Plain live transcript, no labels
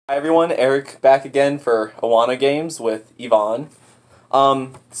Hi everyone, Eric back again for AWANA games with Yvonne.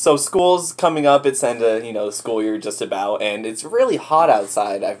 So school's coming up, it's end of, the school year just about, and it's really hot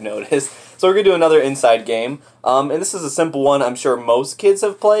outside, I've noticed. So we're going to do another inside game, and this is a simple one I'm sure most kids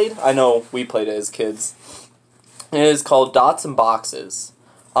have played. I know we played it as kids. It is called Dots and Boxes.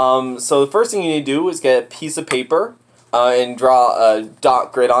 So the first thing you need to do is get a piece of paper and draw a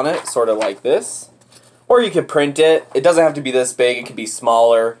dot grid on it, sort of like this. Or you can print it. It doesn't have to be this big. It could be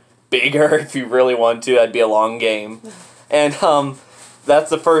smaller, bigger if you really want to. That'd be a long game. And that's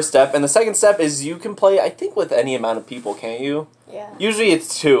the first step. And the second step is you can play, I think, with any amount of people, can't you? Yeah. Usually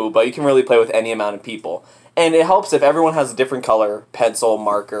it's 2, but you can really play with any amount of people. And it helps if everyone has a different color, pencil,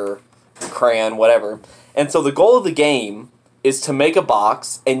 marker, crayon, whatever. And so the goal of the game is to make a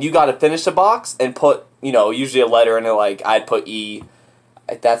box, and you got to finish the box and put, usually a letter in it, like I'd put E.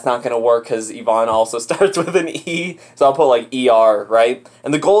 That's not going to work because Yvonne also starts with an E, so I'll put like ER, right?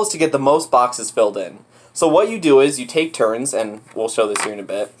 And the goal is to get the most boxes filled in. So what you do is you take turns, and we'll show this here in a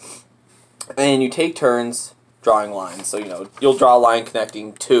bit, and you take turns drawing lines. So, you'll draw a line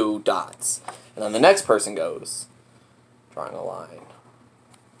connecting 2 dots, and then the next person goes drawing a line,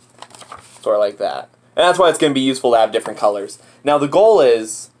 sort of like that. And that's why it's going to be useful to have different colors. Now the goal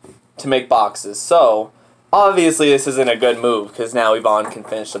is to make boxes, so obviously this isn't a good move because now Yvonne can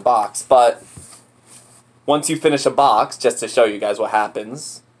finish the box, but once you finish a box, just to show you guys what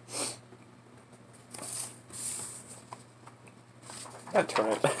happens, I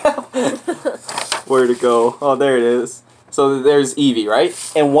turn it. Where'd it go? Oh, there it is. So there's Evie,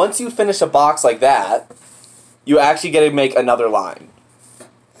 right? And once you finish a box like that, you actually get to make another line.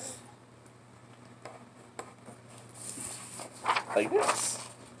 Like this.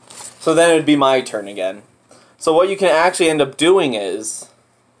 So then it would be my turn again. So what you can actually end up doing is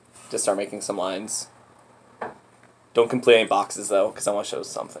just start making some lines. Don't complete any boxes though, because I want to show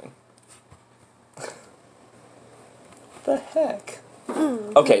something. The heck?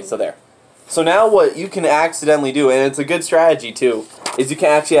 Okay, so there. So now what you can accidentally do, and it's a good strategy too, is you can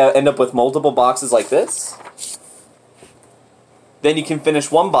actually end up with multiple boxes like this. Then you can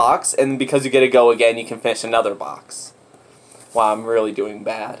finish one box, and because you get to go again, you can finish another box. Wow, I'm really doing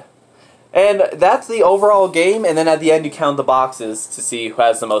bad. And that's the overall game, and then at the end you count the boxes to see who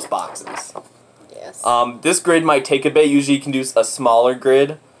has the most boxes. Yes. This grid might take a bit. Usually you can do a smaller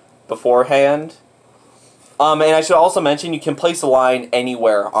grid beforehand. And I should also mention you can place a line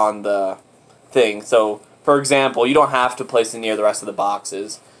anywhere on the thing. So, for example, you don't have to place it near the rest of the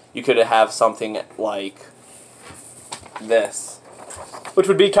boxes. You could have something like this, which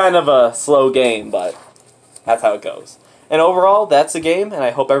would be kind of a slow game, but that's how it goes. And overall, that's the game, and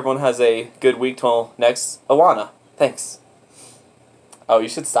I hope everyone has a good week till next AWANA. Thanks. Oh, you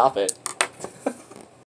should stop it.